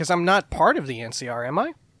idea, because I'm not part of the NCR, am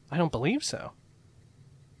I? I don't believe so.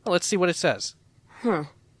 Well, let's see what it says.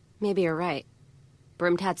 Maybe you're right.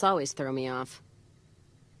 Brimtats always throw me off.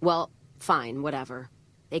 Well, fine, whatever.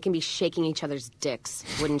 They can be shaking each other's dicks.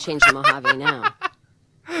 Wouldn't change the Mojave now.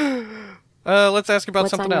 Let's ask about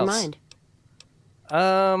What's something on else.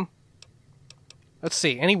 your mind? Let's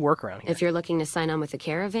see. Any work around here? If you're looking to sign on with a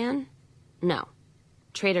caravan? No.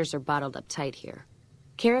 Traders are bottled up tight here.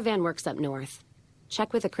 Caravan works up north.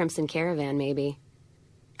 Check with the Crimson Caravan, maybe.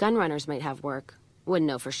 Gunrunners might have work. Wouldn't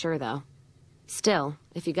know for sure, though. Still,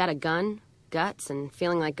 if you got a gun, guts, and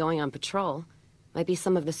feeling like going on patrol, might be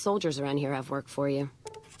some of the soldiers around here have work for you.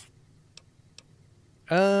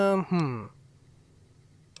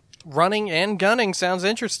 Running and gunning sounds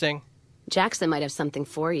interesting. Jackson might have something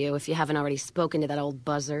for you if you haven't already spoken to that old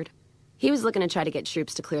buzzard. He was looking to try to get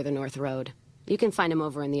troops to clear the North Road. You can find him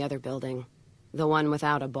over in the other building. The one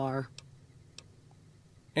without a bar.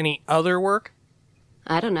 Any other work?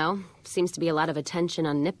 I don't know. Seems to be a lot of attention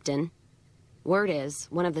on Nipton. Word is,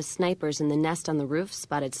 one of the snipers in the nest on the roof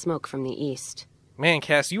spotted smoke from the east. Man,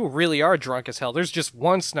 Cass, you really are drunk as hell. There's just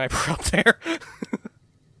one sniper up there.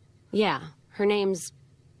 Yeah, her name's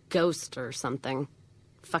Ghost or something.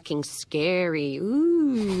 Fucking scary.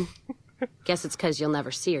 Ooh. Guess it's 'cause you'll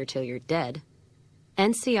never see her till you're dead.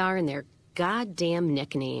 NCR and their goddamn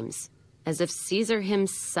nicknames. As if Caesar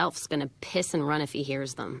himself's gonna piss and run if he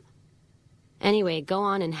hears them. Anyway, go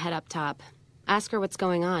on and head up top. Ask her what's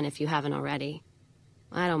going on if you haven't already.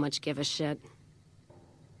 I don't much give a shit.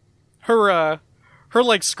 Her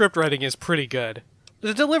like script writing is pretty good.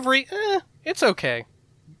 The delivery, it's okay.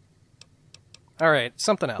 All right,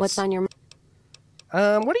 something else. What's on your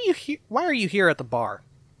why are you here at the bar?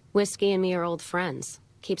 Whiskey and me are old friends.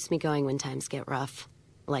 Keeps me going when times get rough.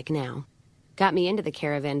 Like now. Got me into the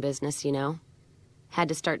caravan business, you know. Had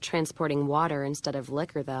to start transporting water instead of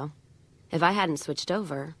liquor, though. If I hadn't switched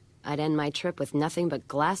over, I'd end my trip with nothing but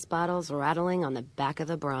glass bottles rattling on the back of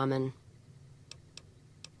the Brahmin.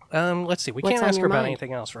 Let's see. We What's can't on ask her your about mind?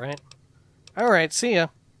 anything else, right? All right, see ya.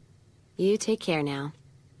 You take care now.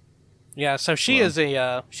 Yeah, so she's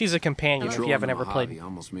a companion if you haven't ever played.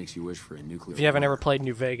 Almost makes you wish for a nuclear If you haven't ever war. played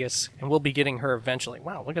New Vegas, and we'll be getting her eventually.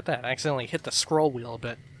 Wow, look at that! I accidentally hit the scroll wheel a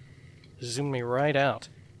bit. Zoomed me right out.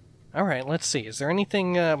 All right, let's see. Is there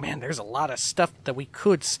anything? Man, there's a lot of stuff that we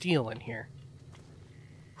could steal in here.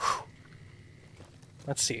 Whew.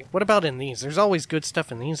 Let's see. What about in these? There's always good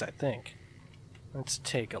stuff in these, I think. Let's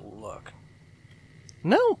take a look.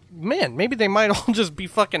 No, man, maybe they might all just be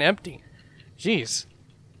fucking empty. Jeez.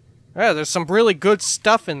 Yeah, there's some really good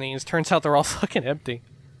stuff in these. Turns out they're all fucking empty.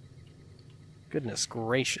 Goodness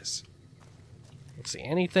gracious. Let's see,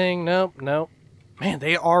 anything? Nope, nope. Man,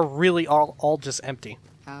 they are really all just empty.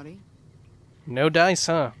 Howdy. No dice,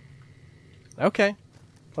 huh? Okay.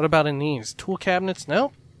 What about in these? Tool cabinets?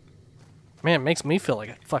 Nope. Man, it makes me feel like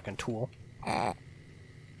a fucking tool.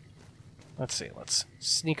 Let's see, let's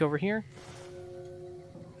sneak over here.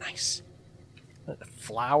 Nice.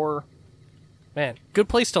 Flour. Man, good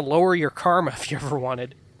place to lower your karma if you ever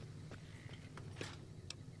wanted.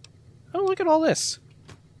 Oh, look at all this.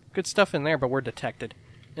 Good stuff in there, but we're detected.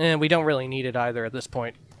 And we don't really need it either at this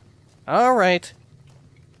point. Alright.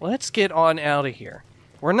 Let's get on out of here.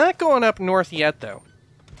 We're not going up north yet, though.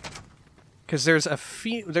 Because there's at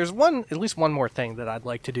least one more thing that I'd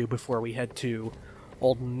like to do before we head to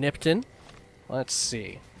Old Nipton. Let's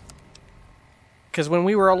see. Because when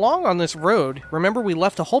we were along on this road, remember we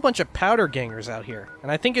left a whole bunch of powder gangers out here.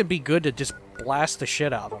 And I think it'd be good to just blast the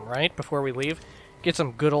shit out of them, right? Before we leave. Get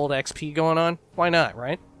some good old XP going on. Why not,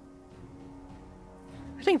 right?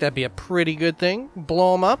 I think that'd be a pretty good thing.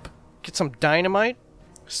 Blow them up. Get some dynamite.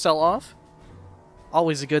 Sell off.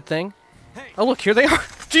 Always a good thing. Oh, look, here they are.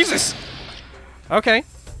 Jesus! Okay.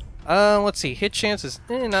 Let's see. Hit chances,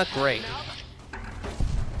 not great.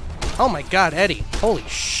 Oh my god, Eddie. Holy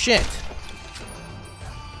shit.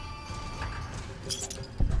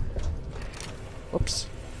 Whoops.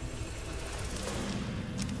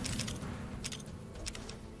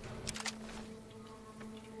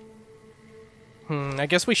 I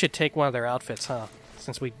guess we should take one of their outfits, huh?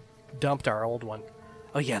 Since we dumped our old one.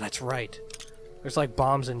 Oh yeah, that's right. There's like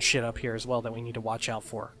bombs and shit up here as well that we need to watch out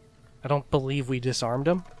for. I don't believe we disarmed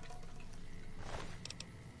them.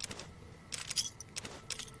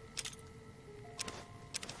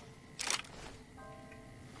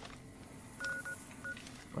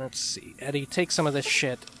 Let's see. Eddie, take some of this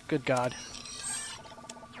shit. Good God.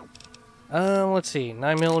 Let's see.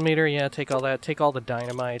 9mm, yeah, take all that. Take all the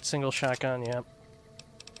dynamite. Single shotgun, yeah.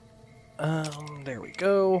 There we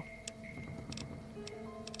go.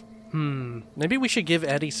 Maybe we should give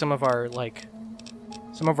Eddie some of our, like,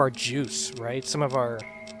 some of our juice, right? Some of our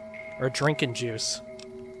drinking juice.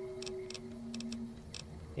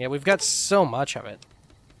 Yeah, we've got so much of it.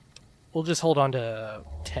 We'll just hold on to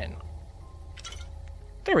 10.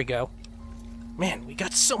 There we go. Man, we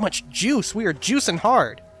got so much juice. We are juicing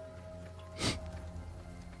hard.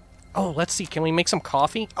 Oh, let's see. Can we make some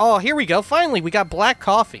coffee? Oh, here we go. Finally, we got black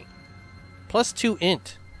coffee. +2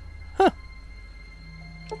 int. Huh.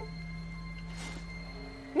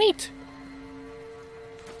 Neat.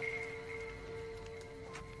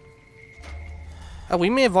 Oh, we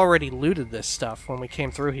may have already looted this stuff when we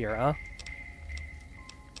came through here, huh?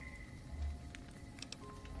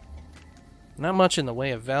 Not much in the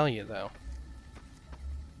way of value, though.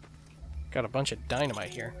 Got a bunch of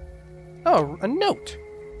dynamite here. Oh, a note.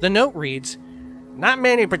 The note reads, "Not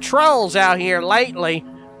many patrols out here lately,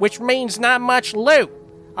 which means not much loot.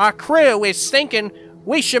 Our crew is thinking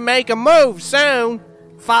we should make a move soon.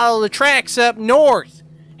 Follow the tracks up north.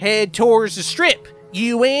 Head towards the strip.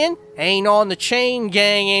 You in? Ain't on the chain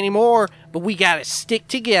gang anymore, but we gotta stick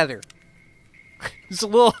together." There's a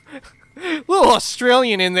little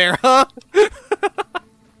Australian in there, huh?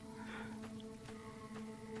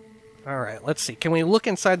 Alright, let's see. Can we look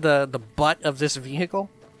inside the butt of this vehicle?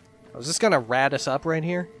 Is this gonna rat us up right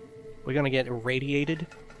here? We're gonna get irradiated?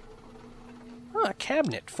 Oh, a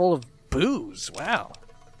cabinet full of booze. Wow.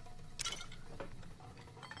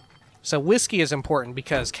 So whiskey is important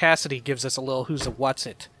because Cassidy gives us a little who's a what's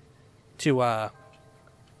it to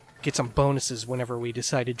get some bonuses whenever we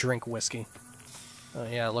decide to drink whiskey. Oh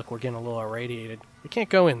yeah, look, we're getting a little irradiated. We can't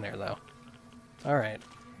go in there, though. Alright.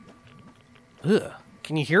 Ugh.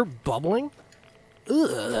 Can you hear bubbling?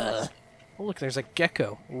 Ugh. Oh, look, there's a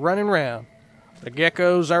gecko running around. The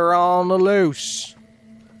geckos are on the loose.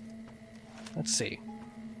 Let's see.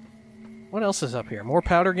 What else is up here? More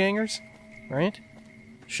powder gangers? Right?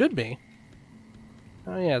 Should be.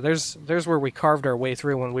 Oh yeah, there's where we carved our way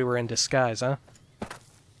through when we were in disguise, huh?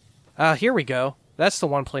 Here we go. That's the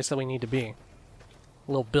one place that we need to be.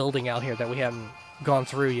 A little building out here that we haven't gone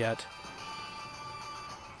through yet.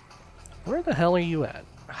 Where the hell are you at?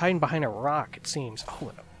 Hiding behind a rock, it seems. Oh,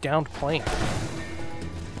 and a downed plane.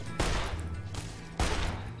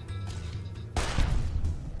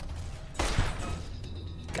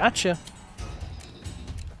 Gotcha.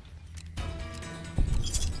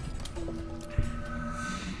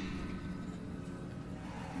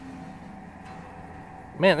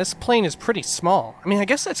 Man, this plane is pretty small. I mean, I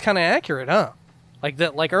guess that's kind of accurate, huh?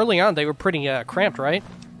 Like early on, they were pretty cramped, right?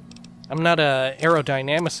 I'm not a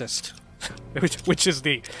aerodynamicist, which is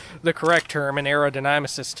the correct term, an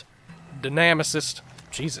aerodynamicist. Dynamicist.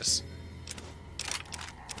 Jesus.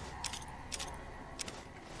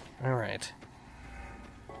 All right.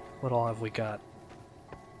 What all have we got?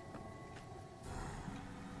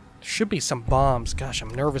 Should be some bombs. Gosh, I'm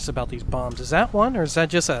nervous about these bombs. Is that one, or is that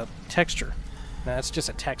just a texture? Nah, it's just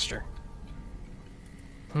a texture.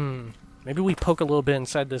 Maybe we poke a little bit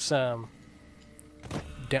inside this, oh,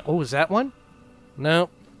 is that one?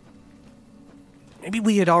 No. Maybe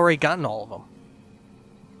we had already gotten all of them.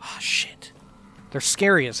 Ah, shit. They're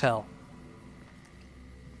scary as hell.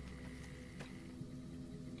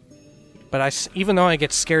 But even though I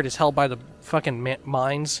get scared as hell by the fucking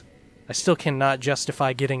mines, I still cannot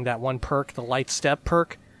justify getting that one perk, the light step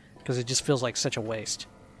perk, because it just feels like such a waste.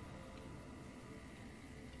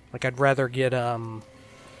 Like, I'd rather get,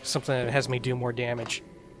 something that has me do more damage.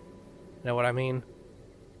 Know what I mean?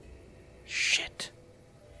 Shit.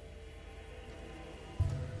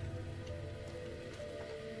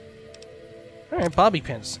 Alright, bobby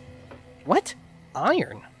pins. What?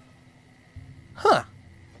 Iron? Huh.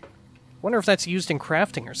 Wonder if that's used in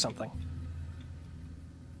crafting or something.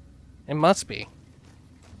 It must be.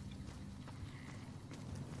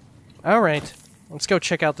 Alright, let's go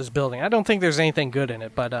check out this building. I don't think there's anything good in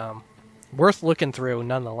it, but worth looking through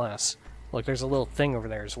nonetheless. Look, there's a little thing over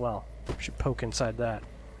there as well. Should poke inside that.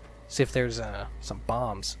 See if there's some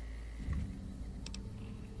bombs.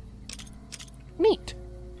 Neat.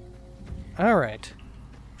 Alright.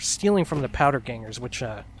 We're stealing from the powder gangers, which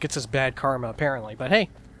gets us bad karma apparently. But hey,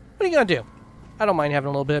 what are you gonna do? I don't mind having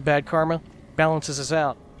a little bit of bad karma. Balances us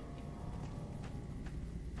out.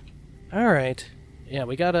 Alright. Yeah,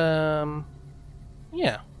 we got,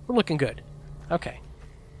 yeah, we're looking good. Okay.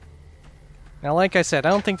 Now, like I said, I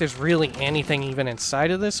don't think there's really anything even inside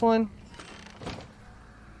of this one.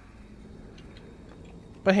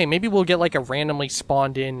 But hey, maybe we'll get like a randomly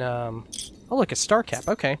spawned in, oh look, a star cap,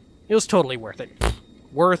 okay. It was totally worth it.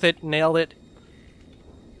 Worth it, nailed it.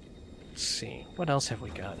 Let's see, what else have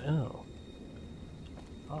we got? Oh.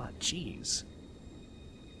 Oh, jeez.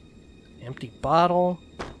 Empty bottle,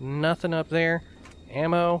 nothing up there.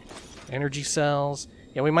 Ammo, energy cells.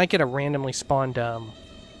 Yeah, we might get a randomly spawned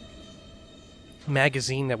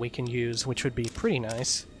magazine that we can use, which would be pretty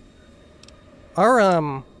nice.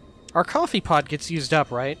 Our coffee pot gets used up,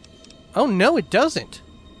 right? Oh no, it doesn't.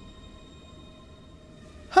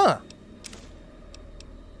 Huh.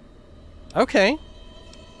 Okay.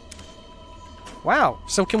 Wow.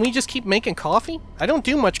 So can we just keep making coffee? I don't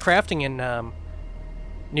do much crafting in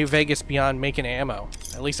New Vegas beyond making ammo.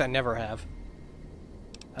 At least I never have.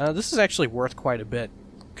 This is actually worth quite a bit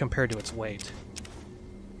compared to its weight.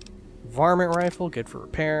 Varmint rifle, good for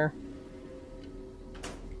repair.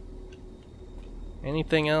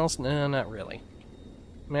 Anything else? No, not really.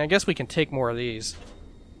 I mean, I guess we can take more of these.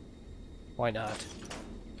 Why not?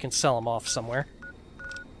 We can sell them off somewhere.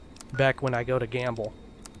 Back when I go to gamble.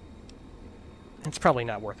 It's probably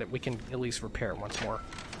not worth it. We can at least repair it once more.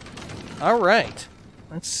 Alright.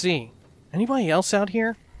 Let's see. Anybody else out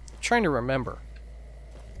here? I'm trying to remember.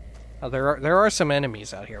 Oh, there are some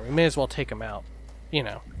enemies out here. We may as well take them out. You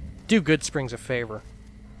know, do Good Springs a favor.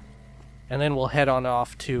 And then we'll head on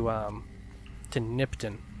off to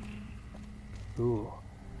Nipton. Ooh.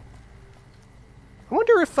 I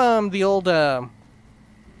wonder if the old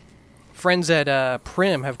friends at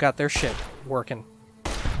Prim have got their shit working.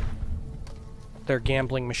 Their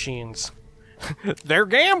gambling machines. They're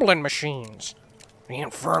gambling machines. The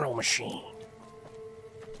Infernal Machine.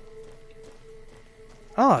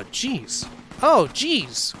 Oh, jeez. Oh,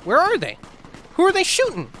 jeez. Where are they? Who are they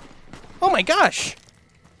shooting? Oh my gosh.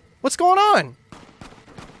 What's going on?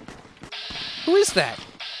 Who is that?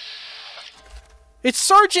 It's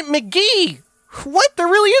Sergeant McGee! What? There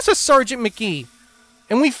really is a Sergeant McGee!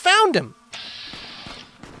 And we found him!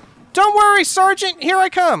 Don't worry, Sergeant! Here I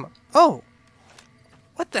come! Oh.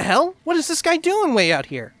 What the hell? What is this guy doing way out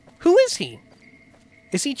here? Who is he?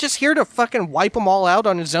 Is he just here to fucking wipe them all out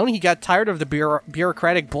on his own? He got tired of the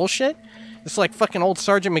bureaucratic bullshit? It's like fucking old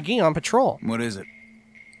Sergeant McGee on patrol. What is it?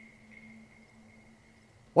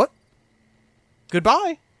 What?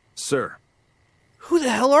 Goodbye. Sir. Who the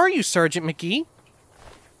hell are you, Sergeant McGee?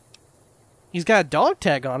 He's got a dog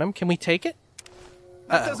tag on him. Can we take it?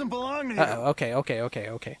 That doesn't belong to you. Okay.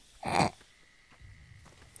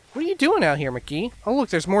 What are you doing out here, McGee? Oh, look,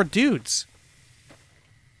 there's more dudes.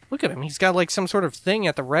 Look at him. He's got, like, some sort of thing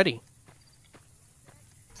at the ready.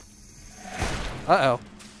 Uh-oh.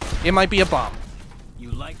 It might be a bomb.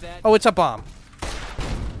 You like that? Oh, it's a bomb.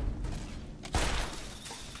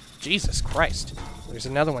 Jesus Christ. There's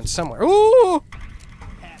another one somewhere. Ooh!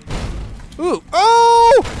 Ooh!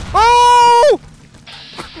 Oh! Oh!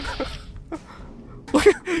 Look,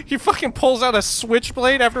 he fucking pulls out a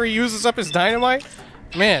switchblade after he uses up his dynamite.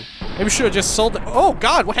 Man, maybe we should have just sold it. Oh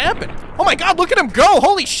god, what happened? Oh my god, look at him go!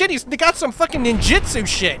 Holy shit, he's got some fucking ninjutsu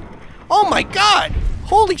shit. Oh my god!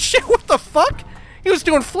 Holy shit, what the fuck? He was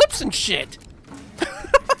doing flips and shit.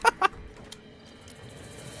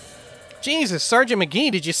 Jesus, Sergeant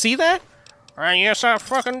McGee, did you see that? Yes, I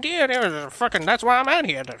fucking did. It was fucking, that's why I'm out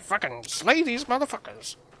here, to fucking slay these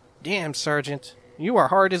motherfuckers. Damn, Sergeant. You are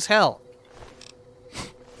hard as hell.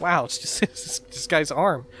 Wow, it's just this guy's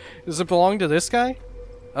arm. Does it belong to this guy?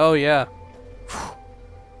 Oh, yeah. Whew.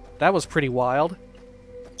 That was pretty wild.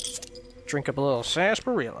 Drink up a little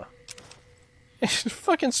sarsaparilla. It's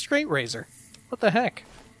fucking straight razor. What the heck?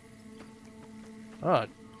 Oh,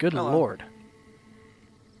 good lord.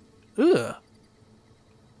 Ugh.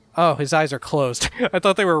 Oh, his eyes are closed. I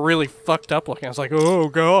thought they were really fucked up looking. I was like, oh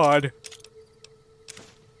god.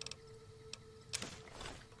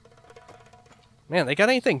 Man, they got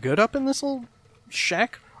anything good up in this little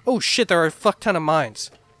shack? Oh shit, there are a fuck ton of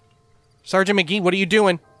mines. Sergeant McGee, what are you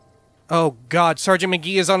doing? Oh god, Sergeant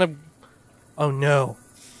McGee is on a... Oh no.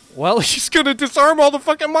 Well, he's gonna disarm all the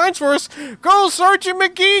fucking mines for us. Go, Sergeant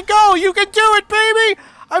McGee, go! You can do it, baby!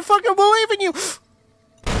 I fucking believe in you!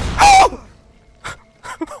 Oh!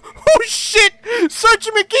 Oh shit!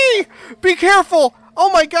 Sergeant McGee! Be careful!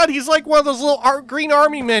 Oh my god, he's like one of those little green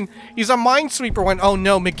army men. He's a minesweeper one. Oh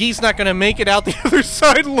no, McGee's not gonna make it out the other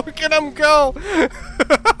side. Look at him go!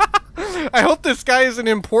 I hope this guy isn't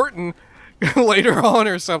important later on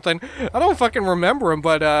or something. I don't fucking remember him,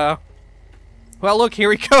 but well, look,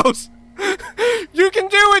 here he goes. You can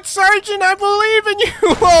do it, Sergeant! I believe in you!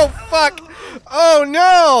 Oh, fuck! Oh,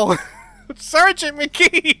 no! Sergeant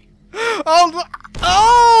McGee! Oh,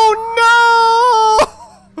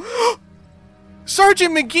 no!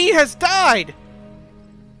 Sergeant McGee has died!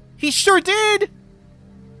 He sure did!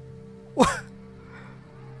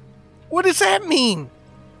 What does that mean?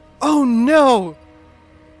 Oh, no!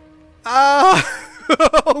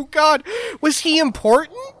 Oh, God! Was he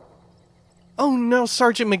important? Oh no,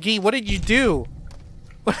 Sergeant McGee, what did you do?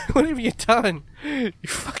 What have you done? You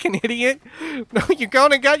fucking idiot. No, you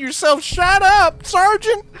gone and got yourself shot up,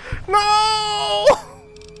 Sergeant! No!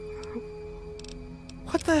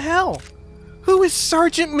 What the hell? Who is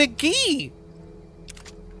Sergeant McGee?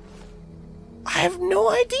 I have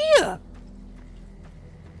no idea.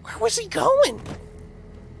 Where was he going?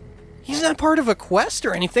 He's not part of a quest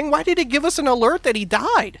or anything. Why did it give us an alert that he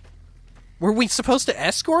died? Were we supposed to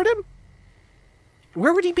escort him?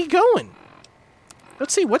 Where would he be going?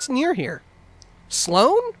 Let's see, what's near here?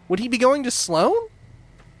 Sloan? Would he be going to Sloan?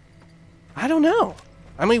 I don't know.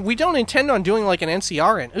 I mean, we don't intend on doing like an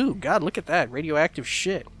NCR in. Ooh, God, look at that. Radioactive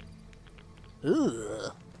shit.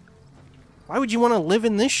 Ugh. Why would you want to live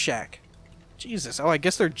in this shack? Jesus. Oh, I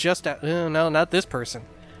guess they're just out. No, not this person.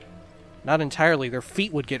 Not entirely. Their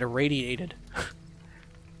feet would get irradiated.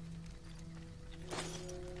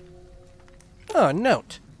 Oh,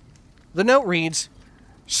 note. The note reads,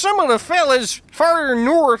 some of the fellas farther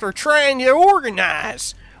north are trying to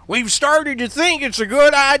organize. We've started to think it's a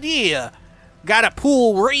good idea. Gotta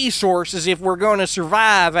pool resources if we're gonna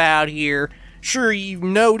survive out here. Sure you've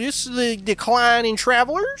noticed the decline in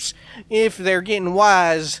travelers? If they're getting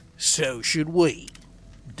wise, so should we.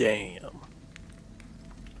 Damn.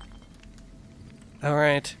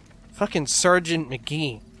 Alright. Fucking Sergeant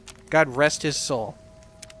McGee. God rest his soul.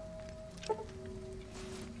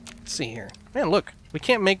 Let's see here. Man, look. We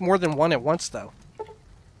can't make more than one at once, though. A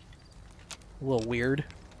little weird.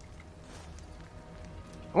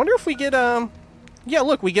 I wonder if we get, yeah,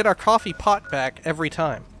 look, we get our coffee pot back every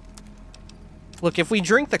time. Look, if we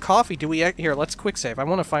drink the coffee, do we... Here, let's quick save. I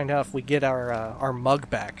want to find out if we get our mug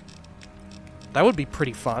back. That would be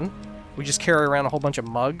pretty fun. We just carry around a whole bunch of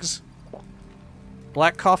mugs.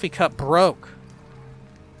 Black coffee cup broke.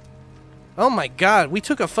 Oh my god, we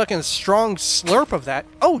took a fucking strong slurp of that.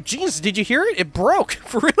 Oh, jeez, did you hear it? It broke.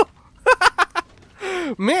 For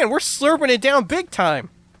real? Man, we're slurping it down big time.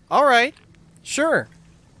 Alright. Sure.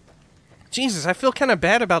 Jesus, I feel kind of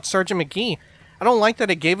bad about Sergeant McGee. I don't like that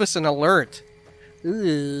it gave us an alert.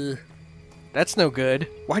 Ugh. That's no good.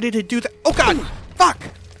 Why did it do that? Oh god! Fuck!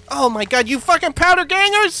 Oh my god, you fucking powder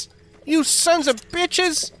gangers! You sons of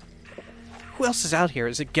bitches! Who else is out here?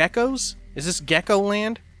 Is it geckos? Is this gecko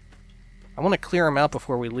land? I want to clear them out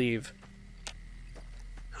before we leave.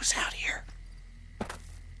 Who's out here?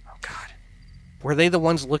 Oh god. Were they the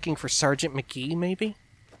ones looking for Sergeant McGee, maybe?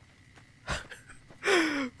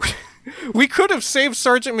 We could have saved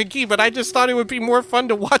Sergeant McGee, but I just thought it would be more fun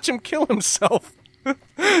to watch him kill himself. I'm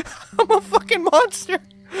a fucking monster.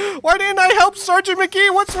 Why didn't I help Sergeant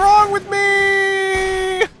McGee? What's wrong with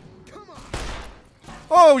me?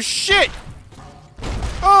 Oh, shit.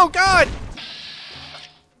 Oh, God.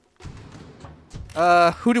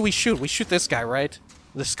 Who do we shoot? We shoot this guy, right?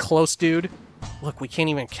 This close dude. Look, we can't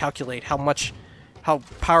even calculate how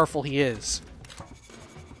powerful he is.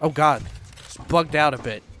 Oh, God. It's bugged out a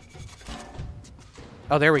bit.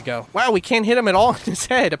 Oh, there we go. Wow, we can't hit him at all in his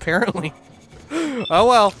head, apparently. Oh,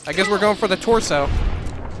 well. I guess we're going for the torso.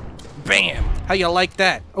 Bam! How you like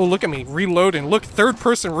that? Oh, look at me. Reloading. Look,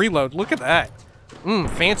 third-person reload. Look at that.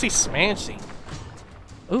 Fancy smancy.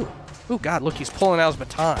 Ooh. Ooh, God, look, he's pulling out his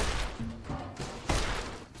baton.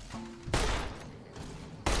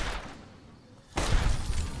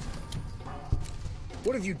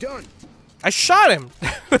 What have you done? I shot him!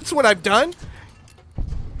 That's what I've done?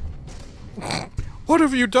 What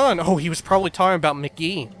have you done? Oh, he was probably talking about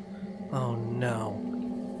McGee. Oh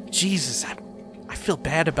no. Jesus, I feel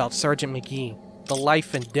bad about Sergeant McGee. The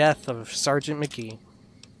life and death of Sergeant McGee.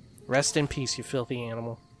 Rest in peace, you filthy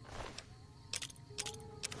animal.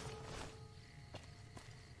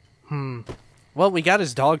 Well, we got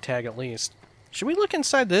his dog tag at least. Should we look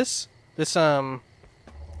inside this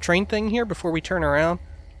train thing here before we turn around?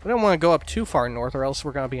 We don't want to go up too far north or else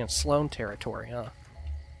we're going to be in Sloan territory, huh?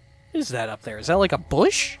 What is that up there? Is that like a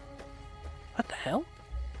bush? What the hell?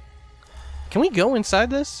 Can we go inside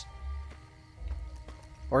this?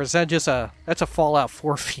 Or is that just that's a Fallout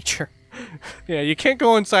 4 feature? Yeah, you can't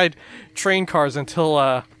go inside train cars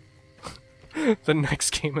until the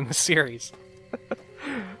next game in the series.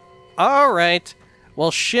 Alright.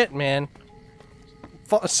 Well, shit, man.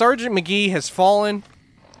 Sergeant McGee has fallen.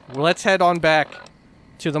 Let's head on back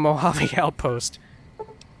to the Mojave outpost.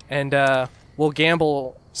 And we'll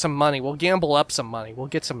gamble some money. We'll gamble up some money. We'll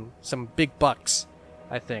get some big bucks,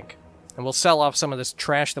 I think. And we'll sell off some of this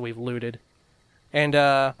trash that we've looted. And,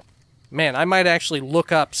 man, I might actually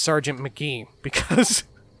look up Sergeant McGee. Because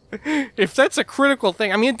if that's a critical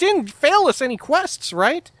thing... I mean, it didn't fail us any quests,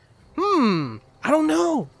 right? I don't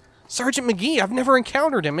know. Sergeant McGee, I've never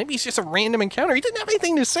encountered him. Maybe he's just a random encounter. He didn't have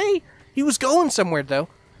anything to say. He was going somewhere, though.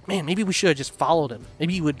 Man, maybe we should have just followed him.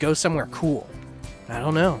 Maybe he would go somewhere cool. I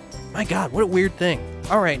don't know. My God, what a weird thing.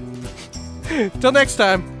 All right. Till next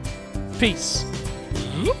time. Peace.